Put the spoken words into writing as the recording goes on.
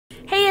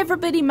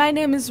everybody, my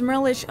name is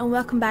Merlish and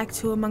welcome back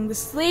to Among the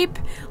Sleep.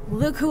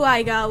 Look who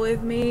I got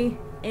with me.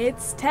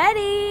 It's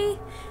Teddy.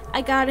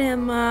 I got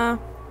him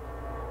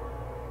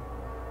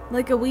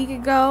like a week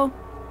ago.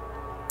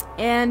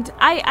 And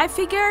I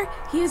figure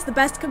he is the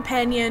best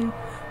companion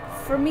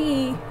for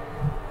me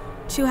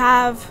to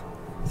have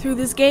through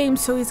this game.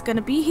 So he's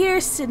gonna be here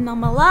sitting on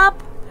my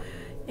lap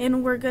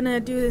and we're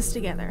gonna do this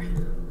together.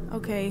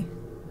 Okay.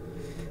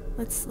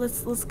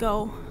 Let's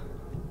go.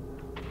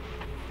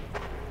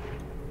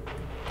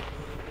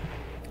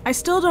 I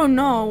still don't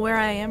know where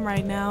I am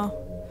right now.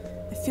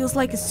 It feels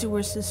like a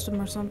sewer system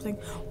or something.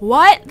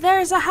 What?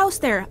 There's a house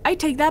there. I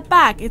take that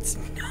back. It's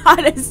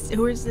not a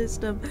sewer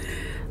system.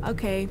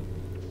 Okay.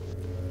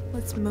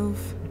 Let's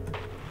move.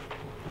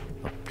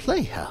 A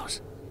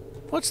playhouse?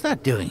 What's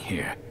that doing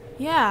here?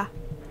 Yeah.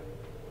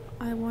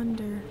 I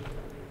wonder.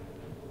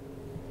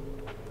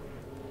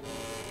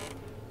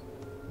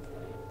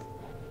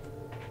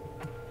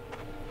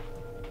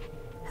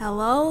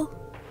 Hello?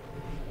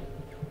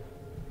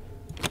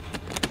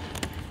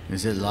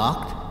 Is it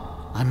locked?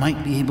 I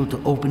might be able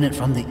to open it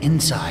from the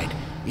inside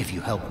if you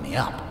help me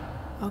up.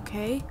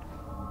 Okay.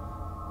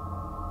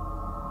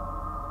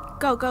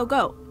 Go, go,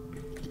 go.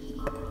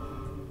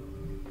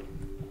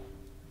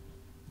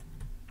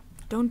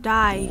 Don't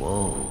die.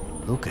 Whoa,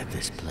 look at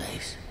this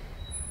place.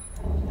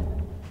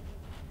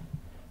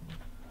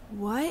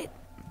 What?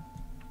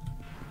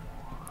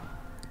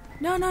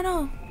 No, no,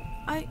 no.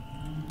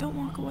 Don't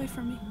walk away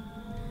from me.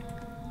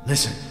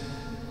 Listen.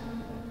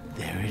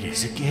 There it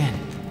is again.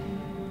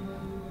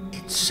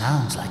 It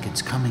sounds like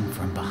it's coming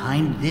from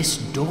behind this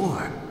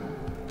door.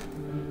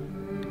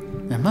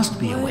 There must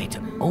be a way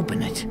to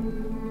open it.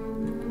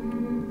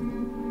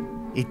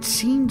 It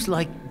seems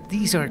like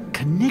these are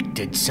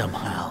connected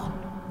somehow.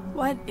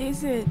 What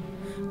is it?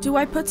 Do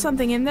I put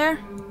something in there?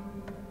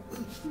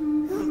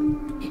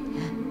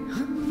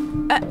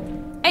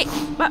 Hey!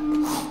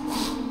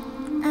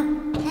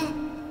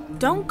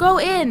 Don't go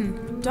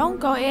in! Don't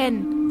go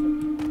in!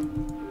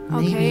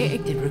 Okay.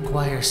 Maybe it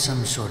requires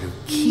some sort of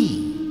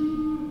key.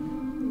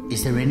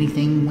 Is there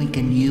anything we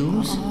can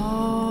use?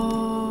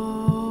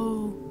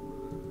 Oh.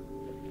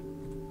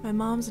 My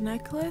mom's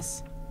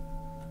necklace?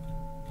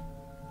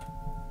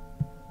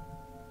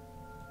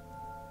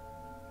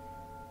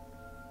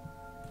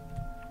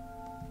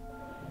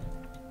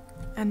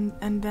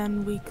 And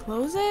then we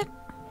close it?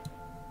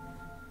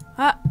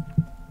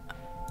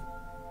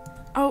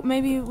 Oh,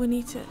 maybe we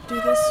need to do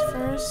this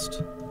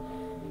first.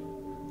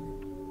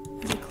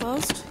 Is it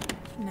closed?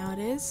 Now it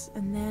is.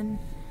 And then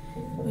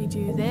we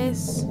do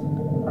this.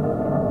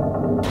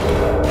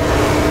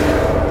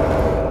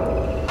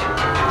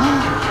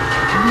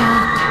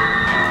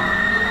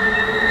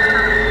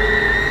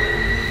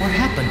 What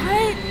happened?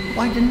 What?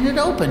 Why didn't it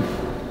open?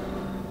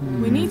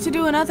 We need to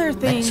do another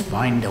thing. Let's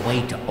find a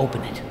way to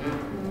open it.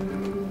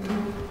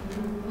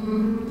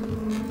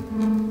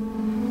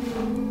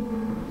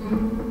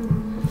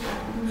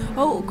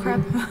 Oh,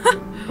 crap.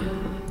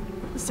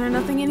 Is there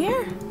nothing in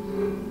here?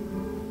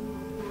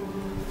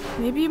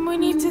 Maybe we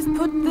need to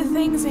put the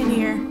things in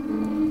here.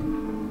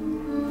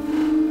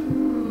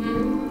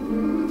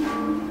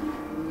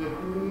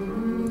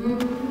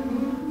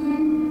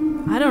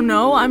 I don't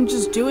know, I'm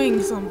just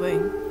doing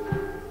something.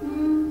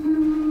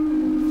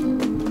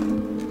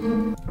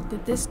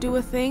 Did this do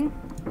a thing?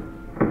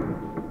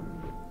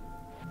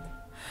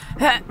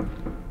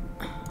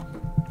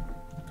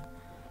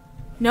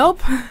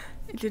 Nope,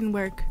 it didn't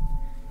work.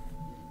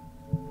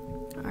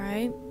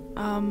 Alright,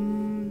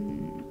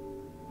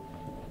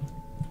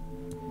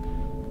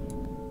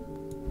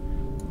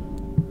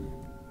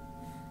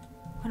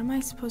 what am I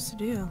supposed to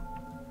do?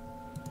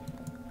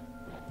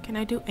 Can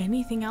I do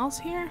anything else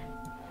here?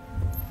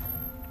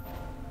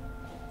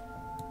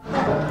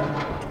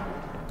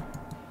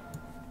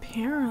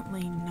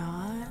 Apparently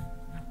not.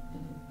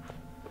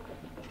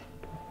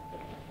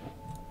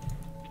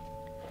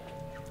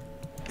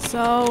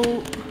 So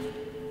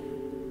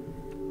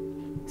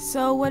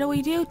what do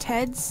we do,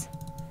 Teds?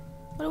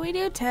 What do we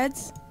do,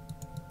 Teds?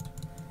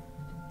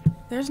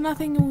 There's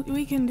nothing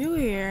we can do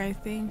here, I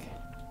think.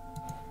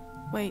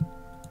 Wait.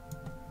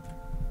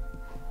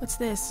 What's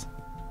this?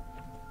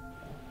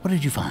 What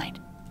did you find?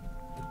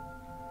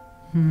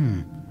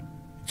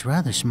 It's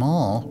rather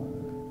small,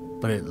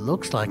 but it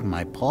looks like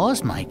my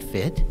paws might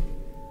fit.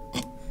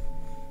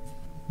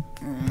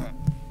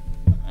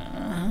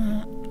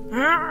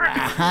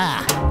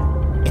 Aha!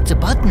 It's a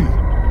button.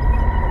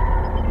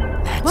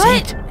 That's What?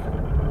 it.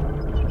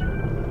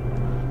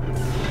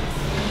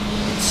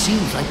 It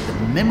seems like the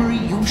memory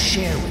you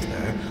share with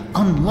her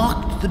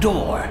unlocked the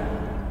door.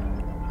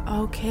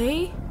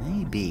 Okay.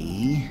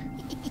 Maybe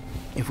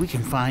if we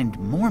can find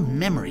more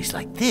memories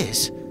like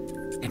this,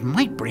 it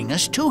might bring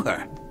us to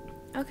her.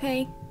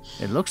 Okay.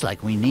 It looks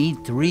like we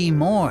need 3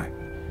 more.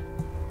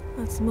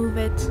 Let's move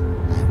it.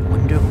 I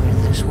wonder where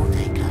this will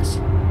take us.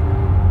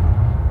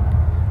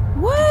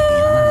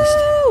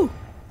 Woo!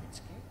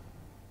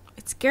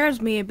 It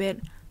scares me a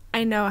bit.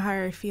 I know how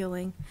you're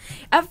feeling.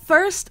 At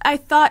first, I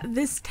thought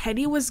this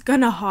Teddy was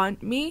gonna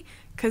haunt me,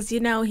 Because,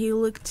 you know, he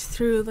looked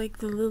through, like,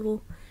 the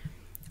little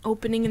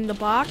opening in the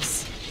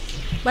box.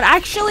 But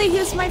actually,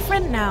 he's my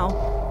friend now.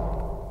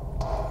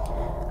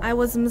 I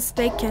was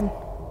mistaken.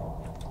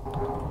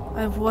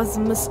 I was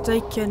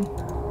mistaken.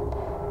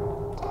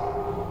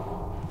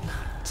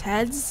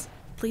 Teds,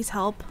 please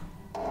help.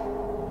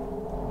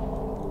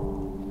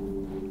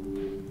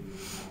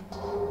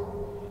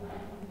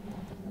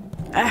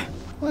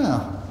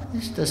 Well,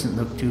 this doesn't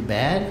look too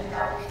bad.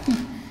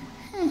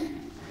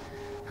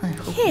 I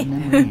hope the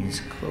memory is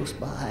close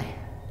by.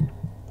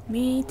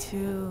 Me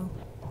too.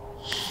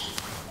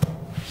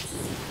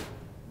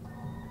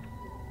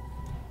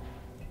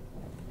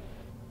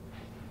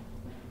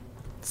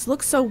 This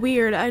looks so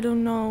weird, I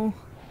don't know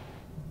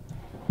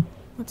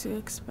what to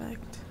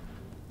expect.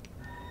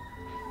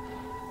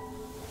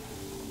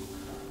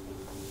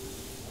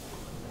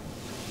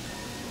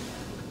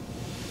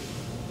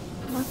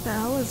 What the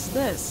hell is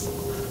this?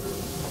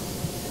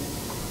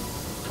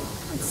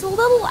 It's a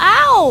little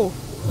owl!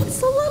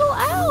 It's a little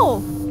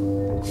owl!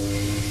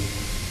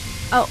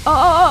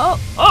 Oh.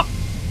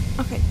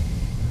 Okay.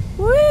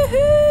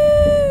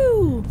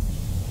 Woohoo!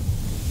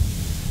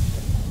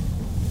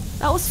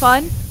 That was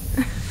fun.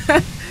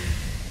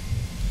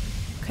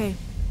 Okay,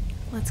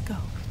 let's go.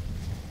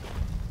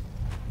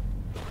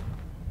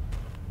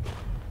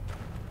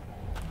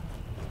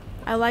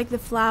 I like the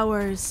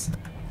flowers.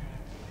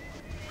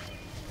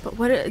 But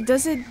what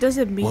does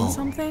it mean? Whoa.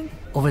 Something?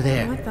 Over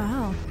there. What the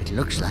hell? It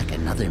looks like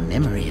another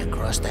memory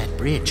across that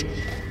bridge.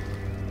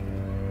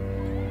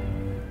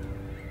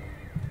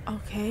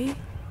 Okay.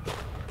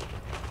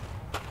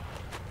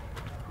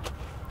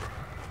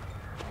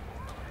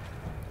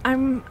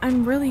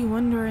 I'm really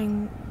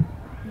wondering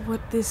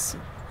what this.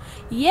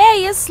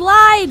 Yay, a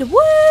slide! Woohoo!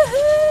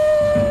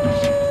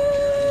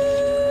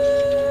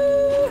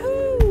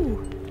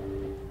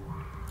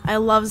 I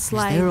love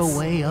slides. Is there a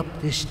way up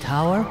this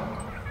tower?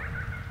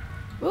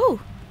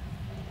 Ooh.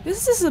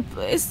 This is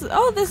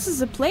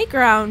a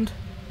playground.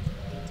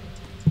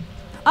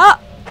 Oh!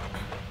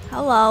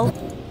 Hello.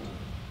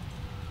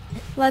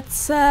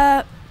 Let's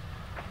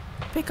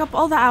pick up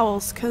all the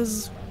owls,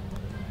 'cause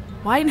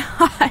why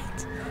not?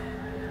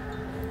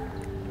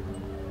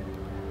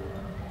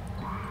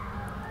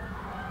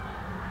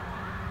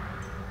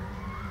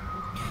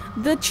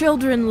 The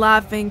children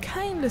laughing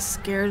kinda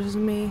scares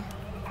me.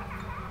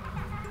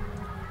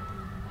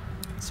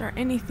 Is there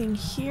anything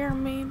here,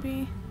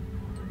 maybe?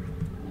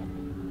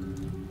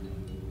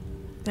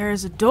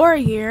 There's a door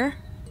here.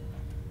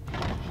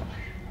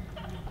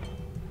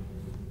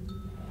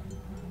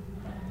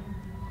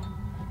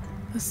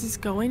 Does this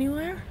go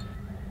anywhere?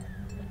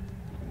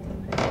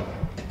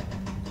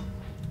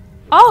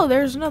 Oh,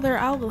 there's another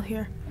owl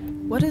here.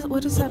 What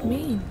does that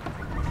mean?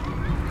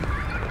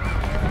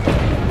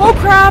 Oh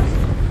crap!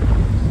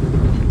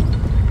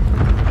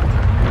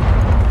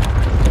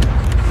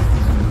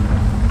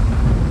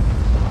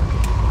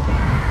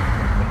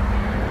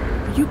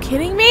 Are you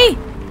kidding me?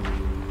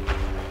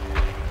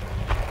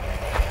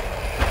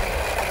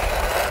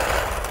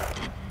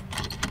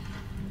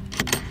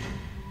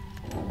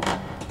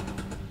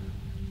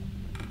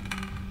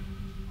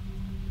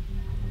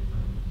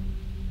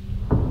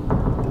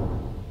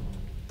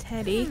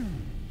 Teddy.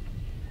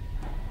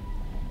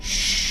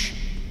 Shh.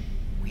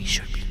 We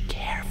should be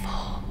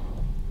careful.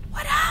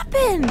 What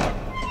happened?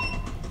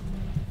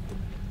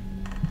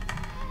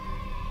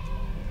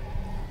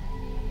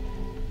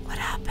 What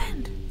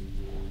happened?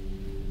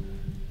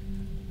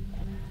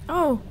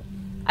 Oh,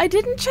 I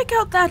didn't check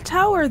out that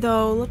tower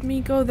though. Let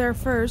me go there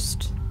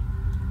first.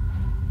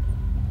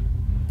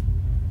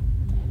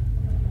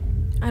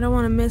 I don't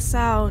want to miss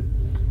out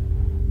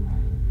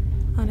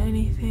on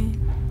anything.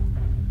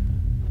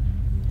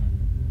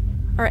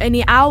 Or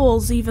any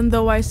owls, even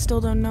though I still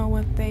don't know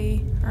what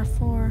they are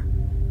for.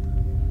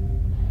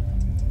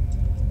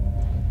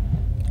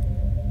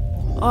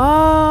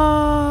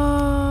 Oh.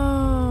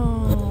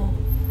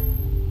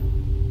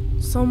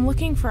 So I'm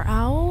looking for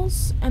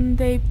owls and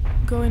they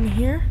go in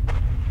here?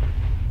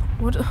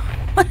 What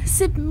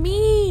does it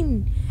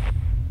mean?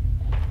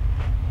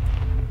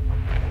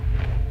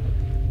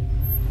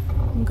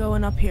 I'm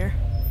going up here.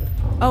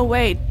 Oh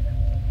wait.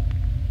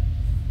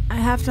 I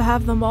have to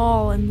have them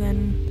all and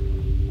then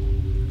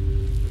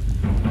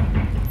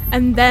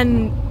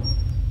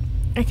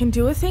I can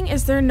do a thing?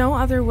 Is there no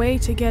other way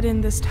to get in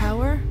this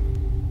tower?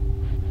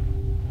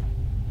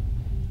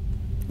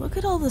 Look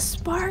at all the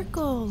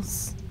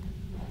sparkles.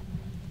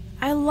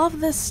 I love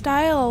this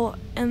style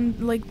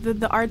and like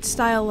the art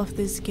style of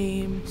this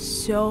game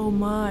so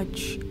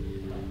much.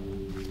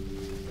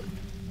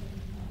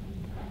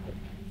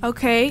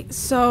 Okay,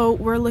 so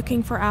we're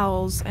looking for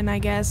owls and I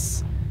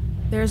guess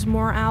there's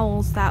more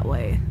owls that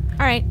way.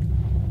 Alright,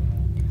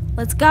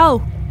 let's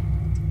go.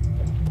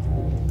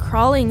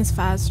 Crawling is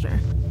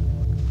faster,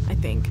 I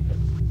think.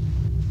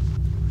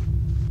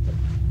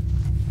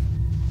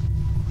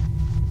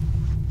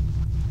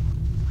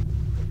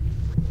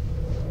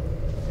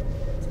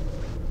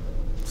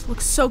 This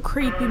looks so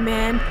creepy,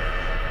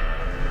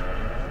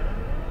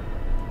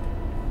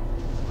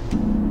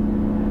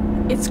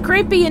 It's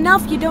creepy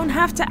enough, you don't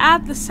have to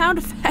add the sound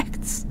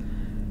effects.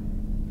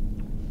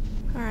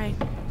 Alright.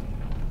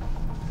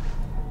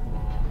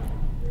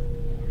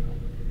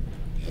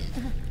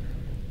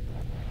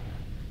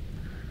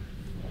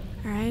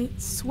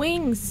 Alright,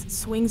 swings.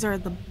 Swings are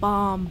the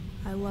bomb.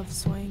 I love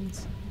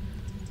swings.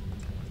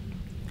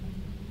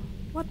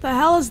 What the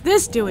hell is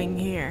this doing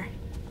here?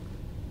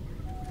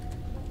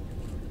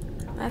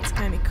 That's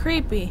kind of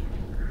creepy.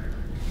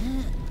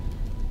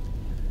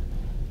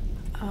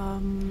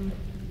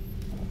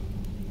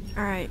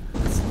 Alright,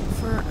 let's look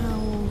for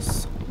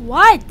owls.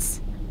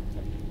 What?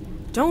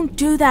 Don't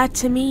do that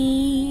to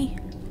me.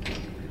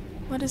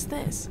 What is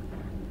this?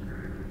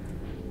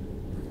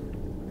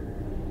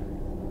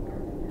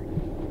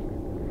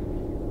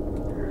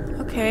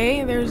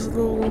 Okay, there's a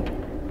little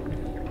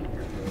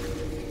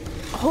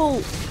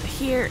hole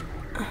here.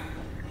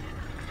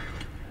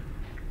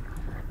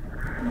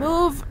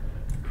 Move.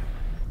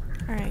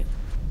 Alright.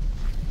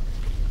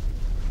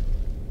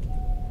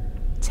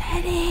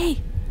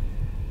 Teddy!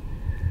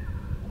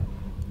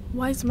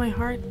 Why is my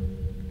heart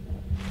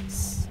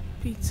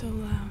beat so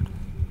loud?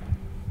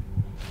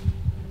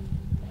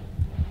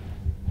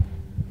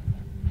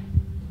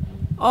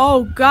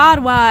 Oh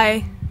God,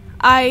 why?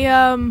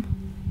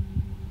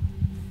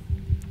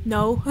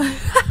 No.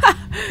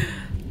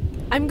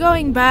 I'm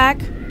going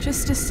back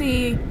just to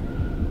see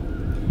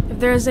if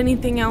there's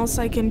anything else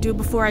I can do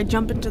before I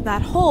jump into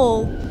that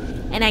hole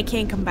and I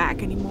can't come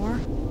back anymore.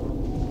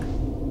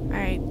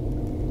 Alright.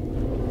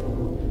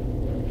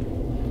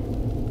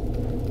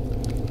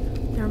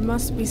 There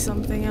must be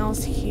something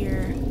else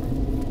here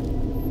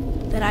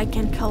that I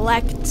can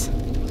collect.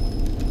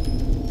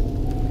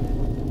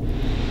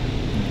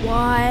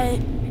 What?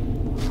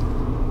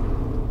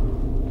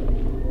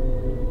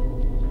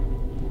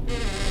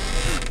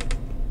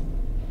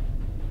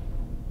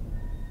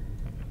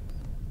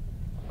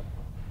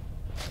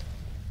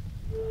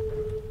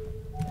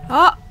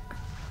 Oh!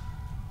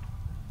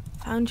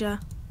 Found ya.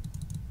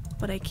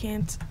 But I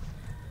can't.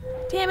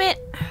 Damn it!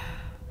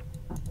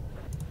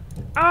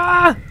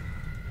 Ah!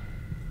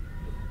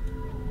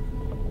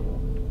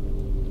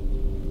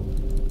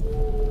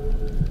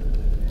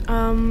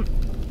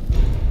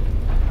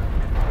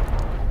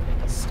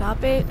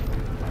 Stop it.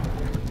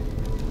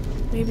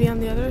 Maybe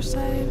on the other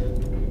side?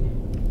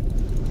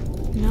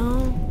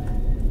 No.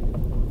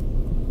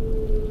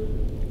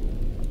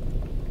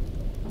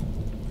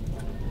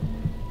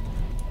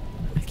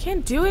 I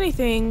can't do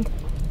anything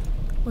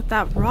with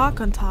that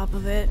rock on top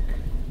of it.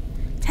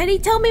 Teddy,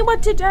 tell me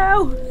what to do!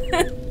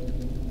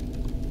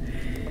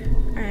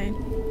 Alright.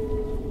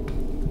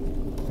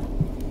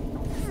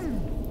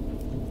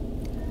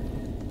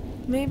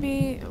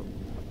 Maybe...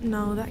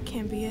 No, that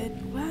can't be it.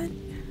 What?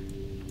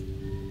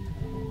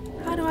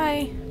 How do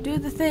I do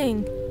the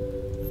thing?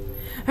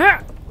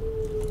 Alright.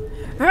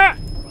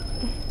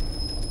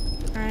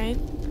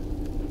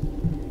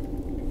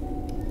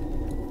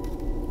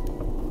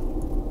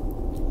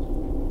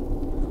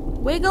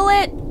 Wiggle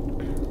it!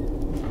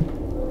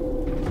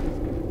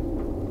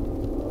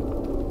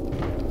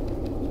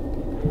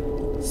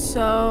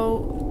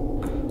 So...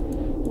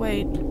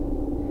 Wait.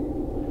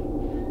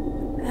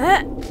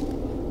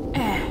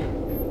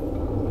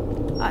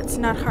 Oh, it's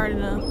not hard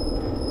enough.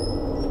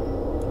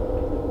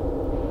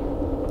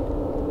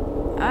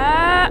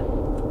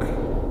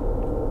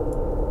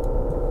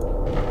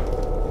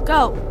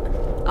 Go!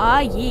 Ah,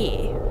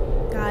 yeah.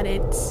 Got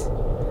it.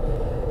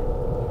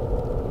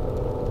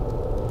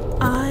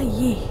 Ah,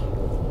 yeah.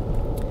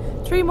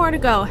 3 more to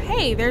go.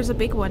 Hey, there's a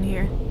big one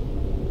here.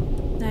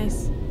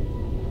 Nice.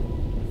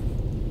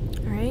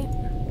 Alright.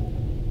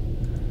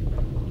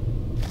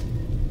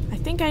 I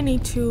think I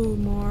need 2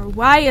 more.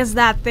 Why is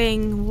that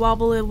thing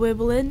wobbly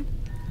wibbling?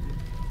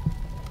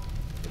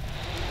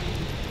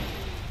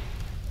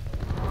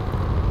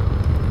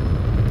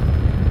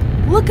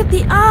 Look at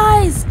the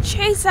eyes!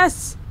 Chase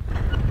us!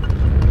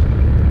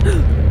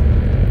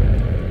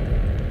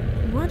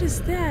 What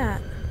is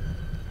that?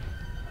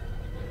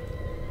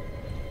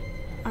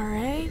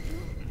 Alright.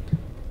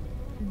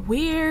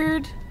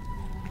 Weird.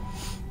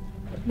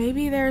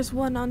 Maybe there's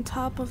one on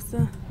top of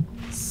the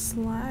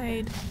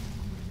slide.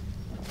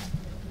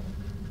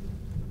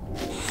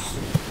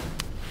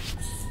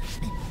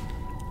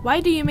 Why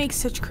do you make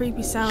such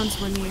creepy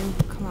sounds when you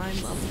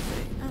climb up the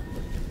thing?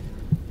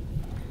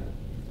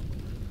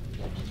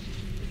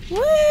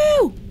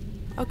 Woo!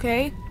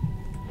 Okay.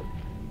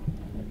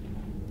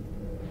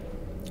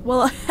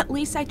 Well, at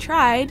least I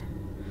tried.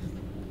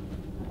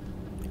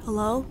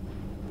 Hello?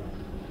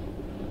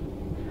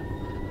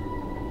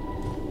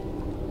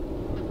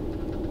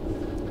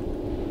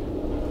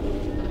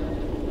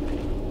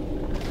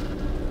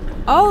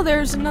 Oh,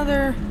 there's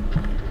another...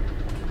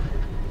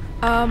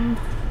 How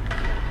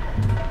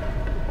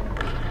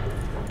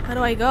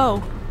do I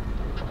go?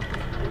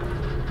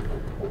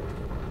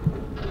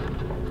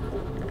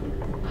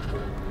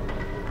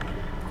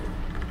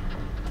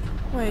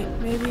 Wait,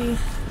 maybe...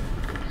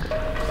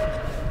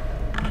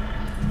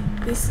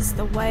 This is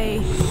the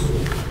way.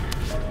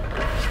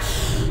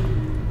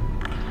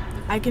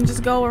 I can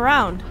just go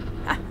around.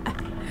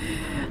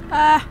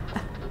 Ah.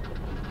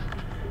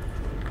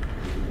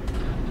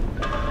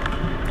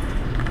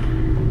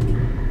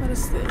 What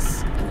is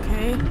this?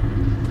 Okay.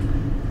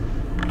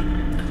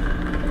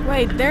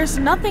 Wait, there's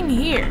nothing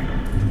here.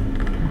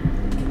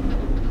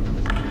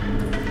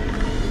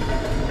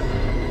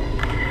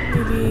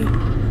 Maybe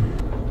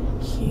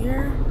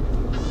here?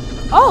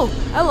 Oh,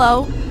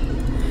 hello.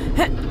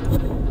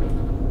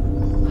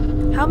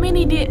 How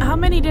many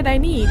did I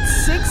need?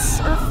 6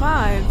 or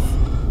 5?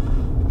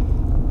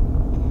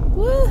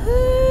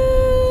 Woohoo!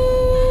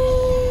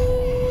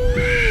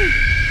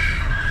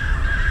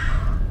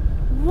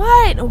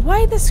 What?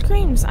 Why the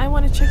screams? I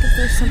want to check if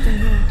there's something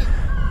here.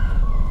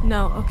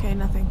 No, okay,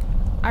 nothing.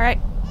 Alright.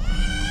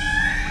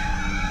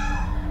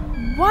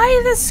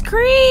 Why the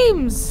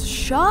screams?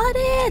 Shut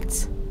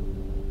it!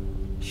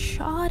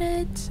 Shut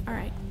it.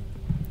 Alright.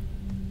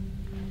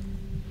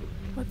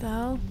 What the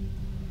hell?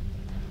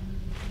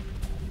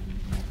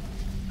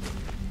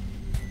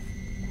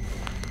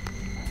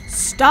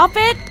 Stop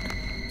it!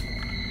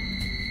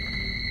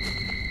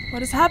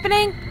 What is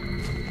happening?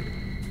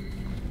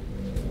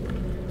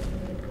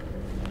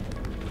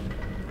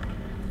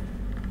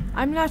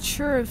 I'm not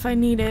sure if I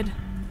needed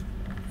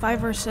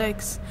 5 or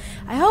 6.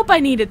 I hope I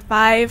needed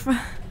 5.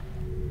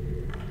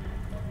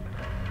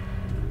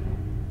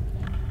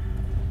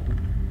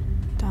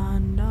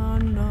 Dun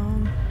dun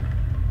dun.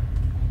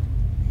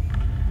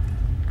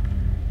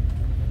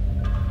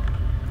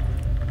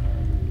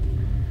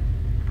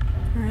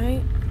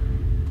 Alright.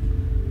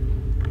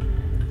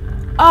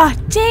 Ah,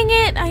 dang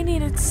it! I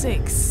needed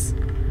 6.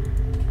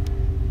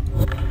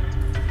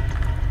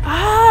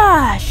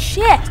 Ah,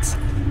 shit!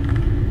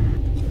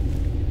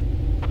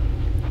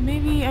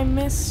 Maybe I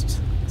missed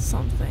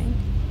something.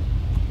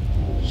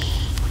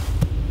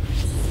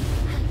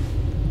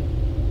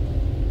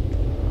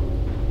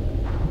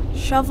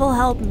 Shovel,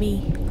 help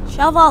me.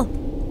 Shovel!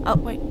 Oh,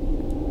 wait.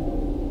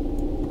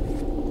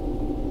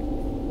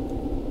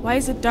 Why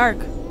is it dark?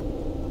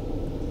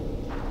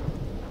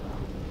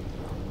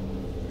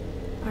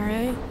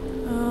 Alright.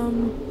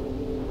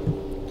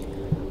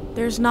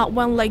 There's not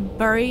one, like,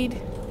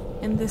 buried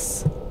in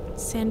this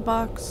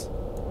sandbox.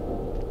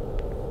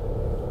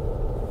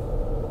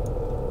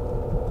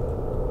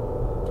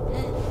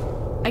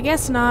 I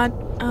guess not.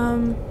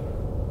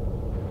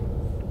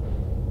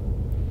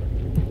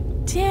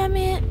 Damn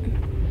it.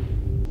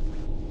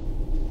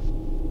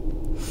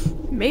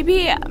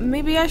 Maybe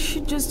I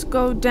should just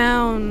go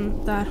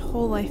down that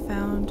hole I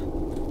found.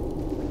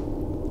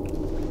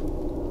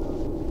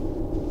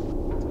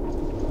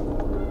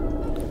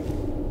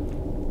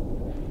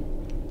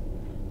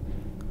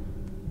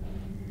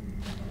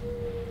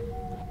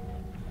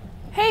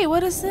 Hey,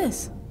 what is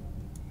this?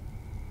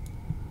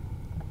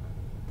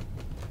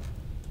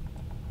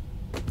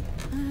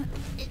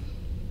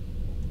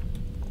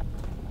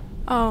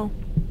 Oh.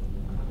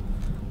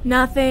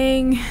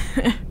 Nothing.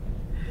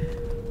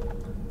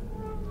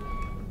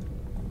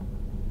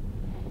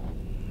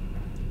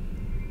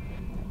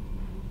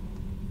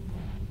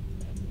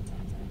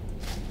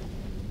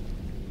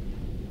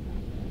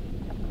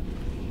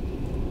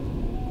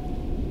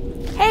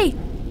 Hey!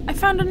 I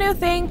found a new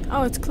thing!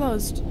 Oh, it's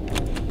closed.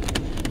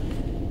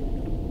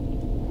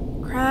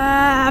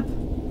 Crap!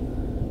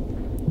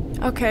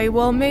 Okay,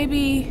 well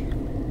maybe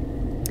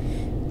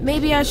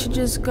I should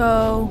just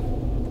go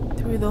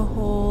through the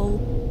hole.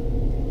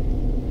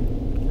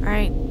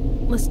 Alright,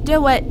 let's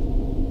do it.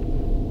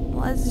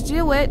 Let's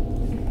do it.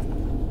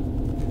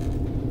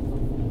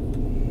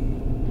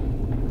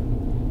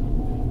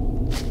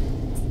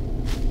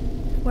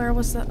 Where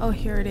was the... Oh,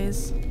 here it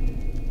is.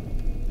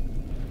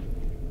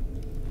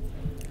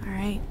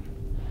 Alright.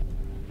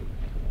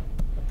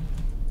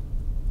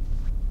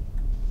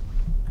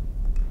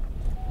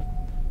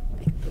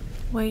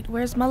 Wait,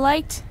 where's my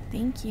light?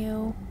 Thank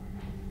you.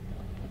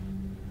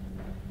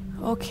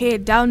 Okay,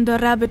 down the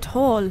rabbit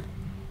hole.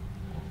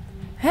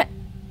 Heh.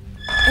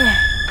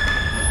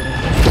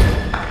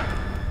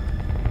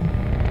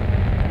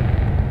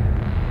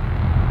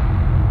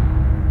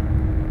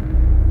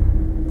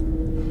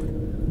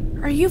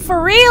 Are you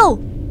for real?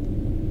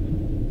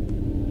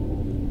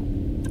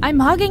 I'm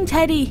hugging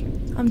Teddy.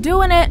 I'm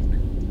doing it.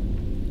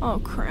 Oh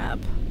crap.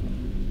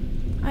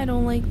 I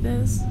don't like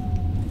this.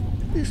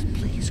 This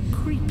place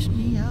creeps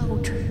me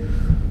out.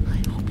 I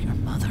hope your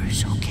mother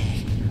is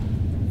okay.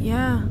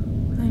 Yeah,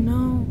 I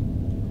know.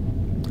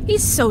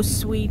 He's so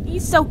sweet.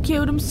 He's so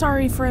cute. I'm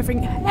sorry for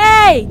everything.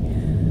 Hey!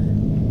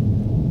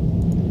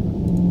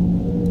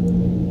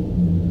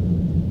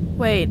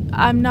 Wait,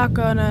 I'm not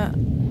gonna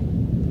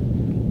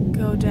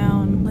go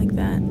down like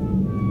that.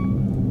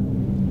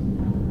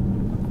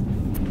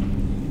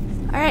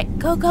 Alright,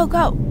 go, go,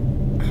 go.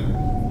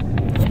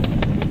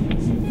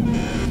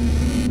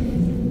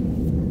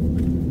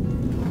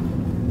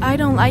 I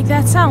don't like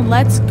that sound.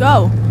 Let's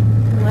go.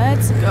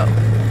 Let's go.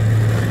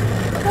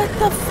 What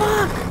the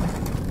fuck?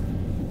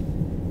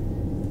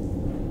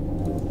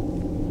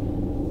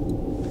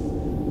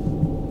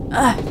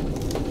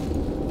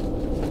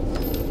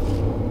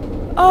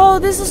 Oh,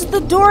 this is the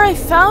door I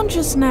found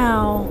just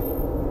now.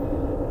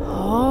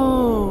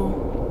 Oh.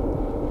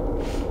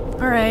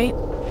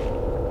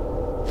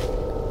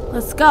 Alright.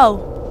 Let's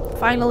go.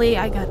 Finally,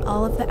 I got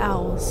all of the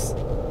owls.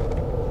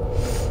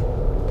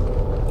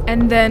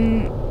 And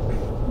then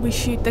we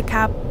shoot the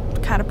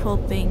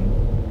catapult thing.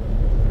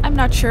 I'm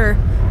not sure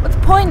what the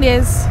point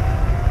is,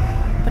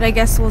 but I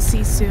guess we'll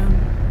see soon.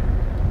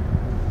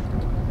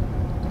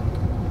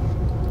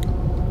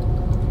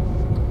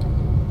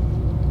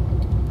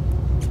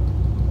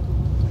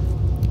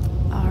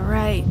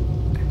 Alright.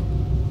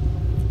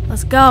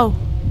 Let's go.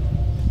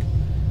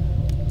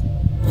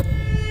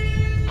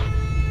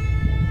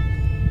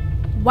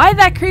 Why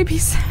that creepy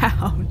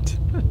sound?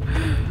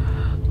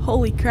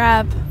 Holy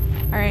crap.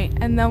 Alright,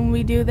 and then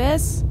we do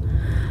this.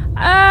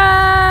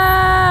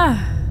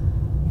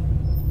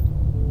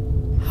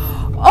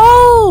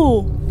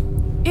 Oh!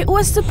 It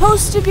was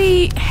supposed to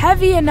be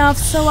heavy enough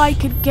so I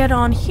could get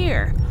on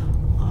here.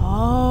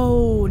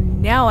 Oh,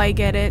 now I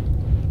get it.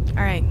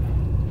 Alright.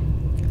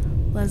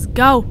 Let's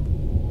go.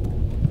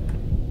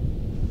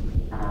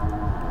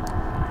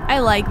 I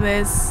like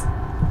this.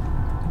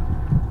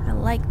 I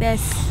like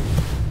this.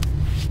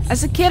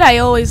 As a kid, I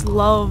always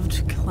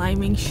loved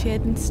climbing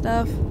shit and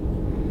stuff.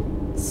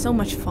 So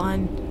much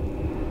fun.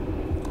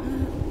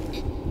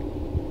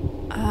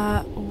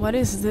 What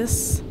is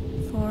this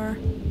for?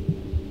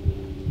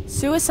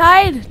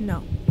 Suicide?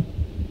 No.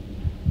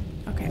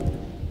 Okay.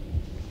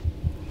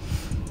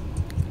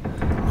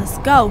 Let's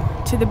go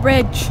to the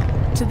bridge.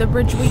 To the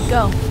bridge we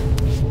go.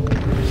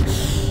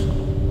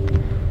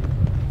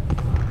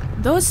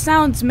 Those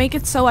sounds make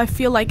it so I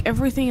feel like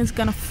everything is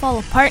gonna fall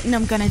apart and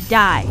I'm gonna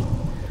die.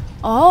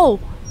 Oh.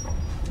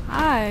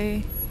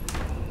 Hi.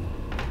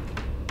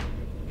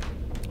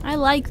 I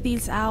like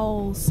these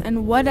owls.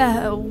 And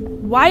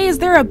why is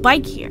there a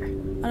bike here?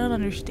 I don't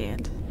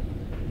understand.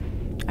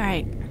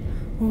 Alright.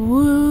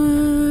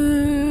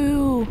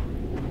 Woo!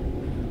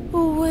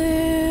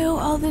 Woo!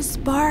 All the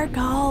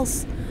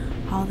sparkles!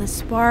 All the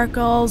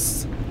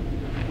sparkles!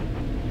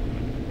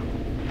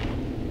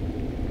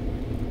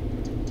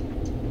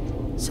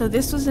 So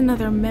this was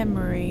another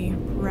memory,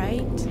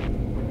 right?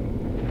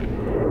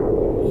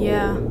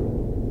 Yeah.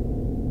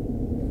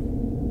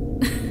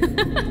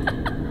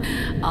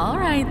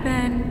 Alright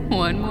then,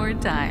 one more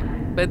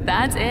time. But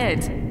that's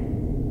it.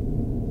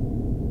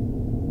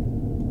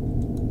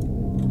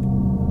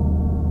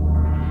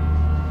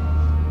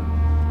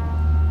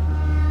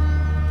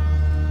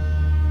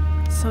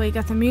 So we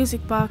got the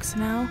music box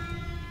now.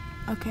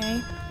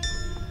 Okay.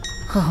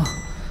 Oh,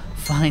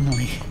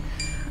 finally.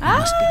 I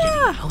must be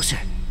getting closer.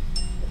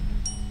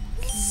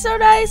 So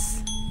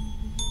nice.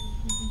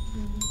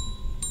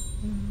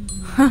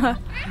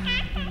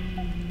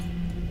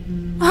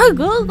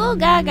 Go go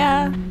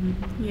gaga.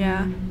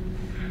 Yeah.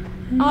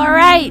 All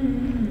right.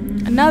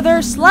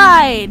 Another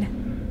slide.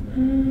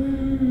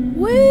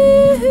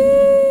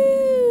 Woohoo!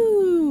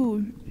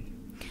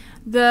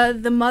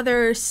 The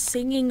mother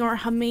singing or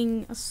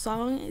humming a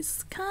song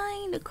is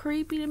kind of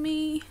creepy to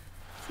me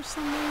for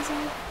some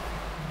reason.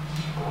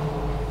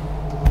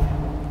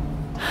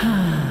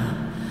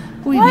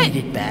 We made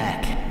it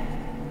back.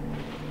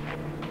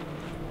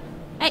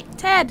 Hey,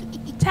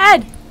 Ted!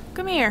 Ted!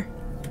 Come here.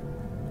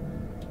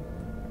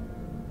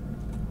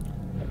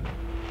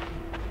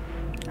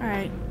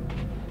 Alright.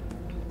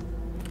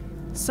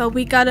 So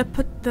we gotta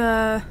put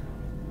the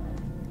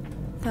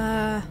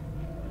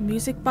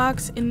music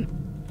box in.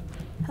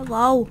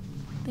 Hello.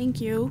 Thank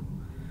you.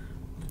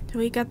 Do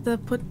we got to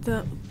put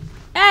the.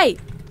 Hey!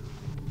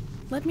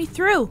 Let me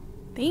through.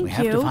 Thank you. We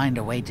have to find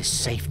a way to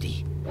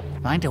safety.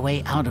 Find a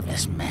way out of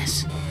this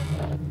mess.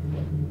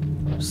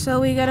 So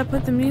we gotta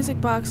put the music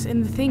box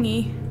in the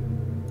thingy.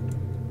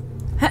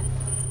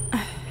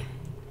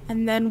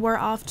 And then we're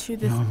off to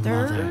the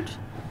third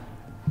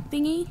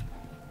thingy.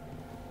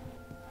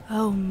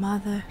 Oh,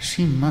 mother.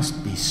 She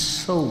must be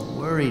so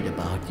worried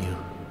about you.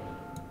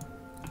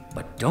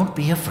 But don't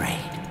be afraid.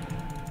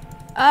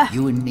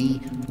 You and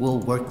me will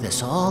work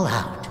this all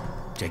out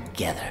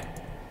together.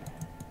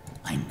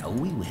 I know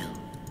we will.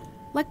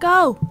 Let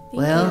go.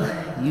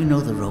 Thank You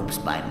know the ropes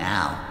by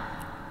now.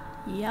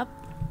 Yep.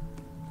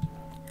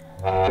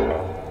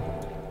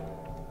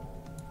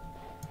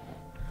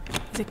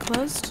 Is it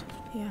closed?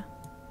 Yeah.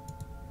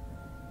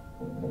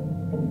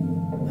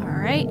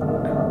 Alright.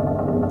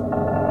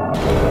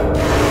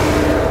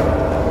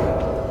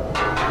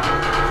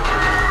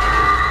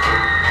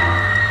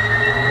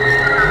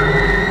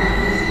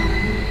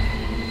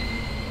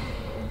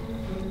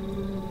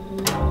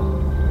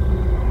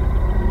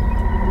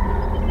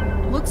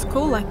 Looks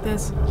cool like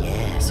this.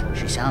 Yes,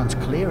 she sounds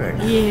clearer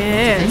now.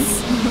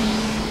 Yes.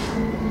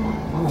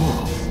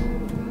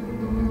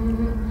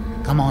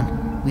 Come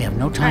on, we have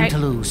no time to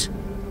lose.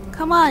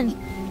 Come on.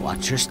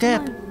 Watch your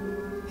step.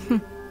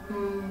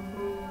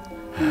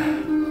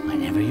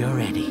 Whenever you're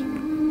ready.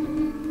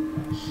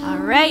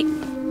 Alright.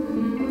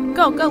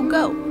 Go, go,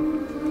 go.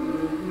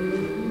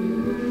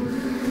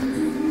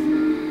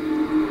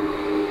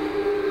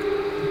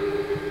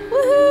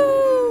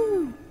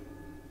 Woohoo!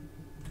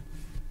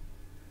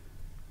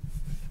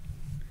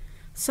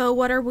 So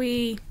what are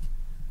we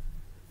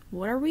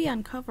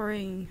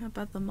uncovering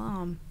about the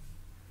mom?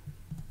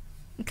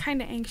 kind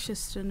of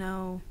anxious to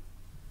know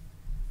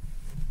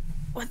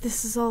what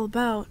this is all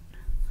about.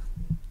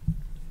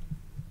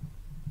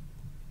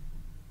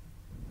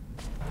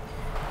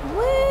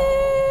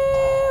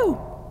 Woo!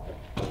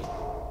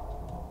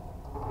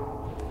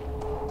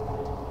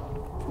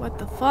 What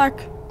the fuck?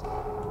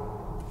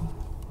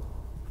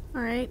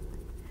 Alright.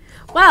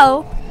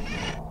 Well,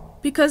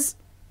 because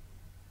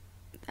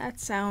that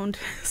sound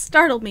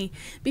startled me.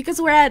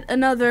 Because we're at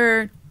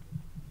another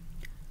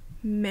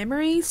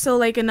memory, so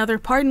like another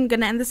part. I'm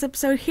gonna end this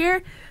episode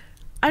here.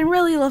 I'm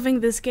really loving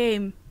this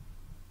game.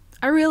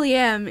 I really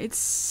am. It's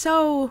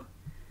so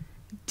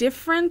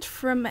different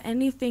from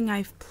anything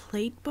I've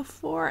played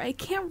before. I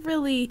can't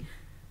really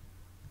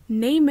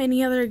name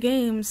any other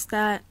games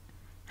that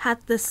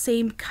had the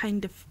same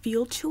kind of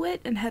feel to it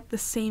and had the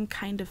same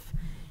kind of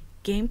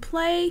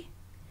gameplay.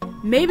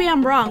 Maybe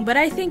I'm wrong, but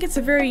I think it's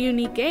a very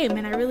unique game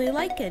and I really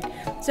like it.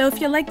 So if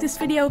you like this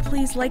video,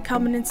 please like,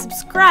 comment, and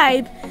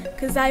subscribe,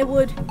 because I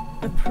would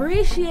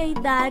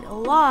appreciate that a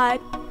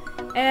lot.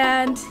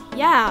 And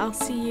yeah, I'll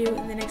see you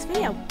in the next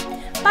video.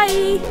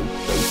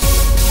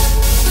 Bye!